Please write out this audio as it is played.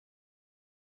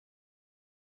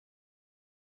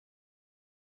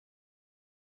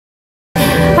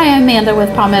Amanda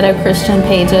with Palmetto Christian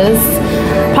Pages.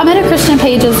 Palmetto Christian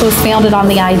Pages was founded on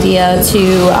the idea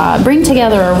to bring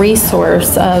together a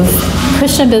resource of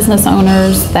Christian business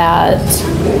owners that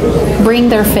bring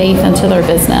their faith into their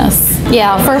business.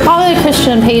 Yeah, for Palmetto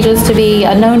Christian Pages to be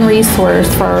a known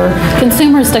resource for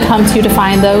consumers to come to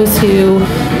find those who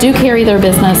do carry their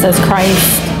business as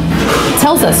Christ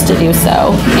tells us to do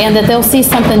so, and that they'll see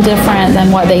something different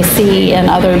than what they see in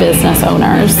other business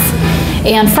owners.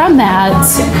 And from that,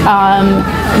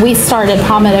 we started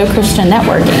Palmetto Christian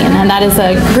Networking, and that is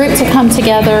a group to come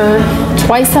together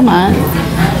twice a month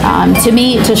to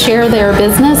meet, to share their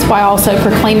business while also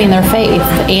proclaiming their faith.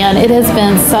 And it has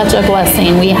been such a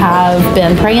blessing. We have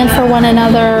been praying for one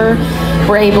another.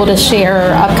 We're able to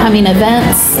share upcoming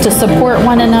events to support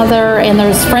one another, and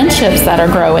there's friendships that are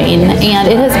growing. And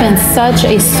it has been such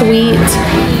a sweet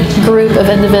group of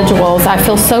individuals. I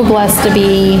feel so blessed to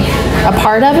be a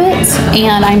part of it,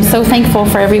 and I'm so thankful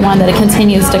for everyone that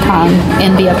continues to come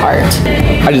and be a part.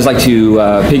 I'd just like to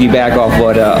piggyback off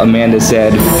what Amanda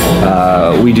said.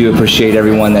 We do appreciate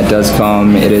everyone that does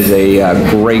come. It is a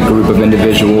great group of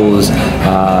individuals,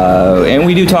 and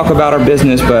we do talk about our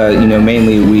business, but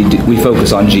mainly we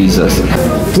focus on Jesus.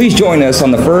 Please join us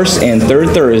on the first and third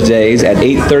Thursdays at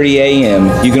 8:30 a.m.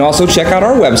 You can also check out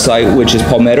our website, which is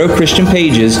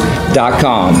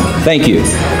palmettochristianpages.com. Thank you.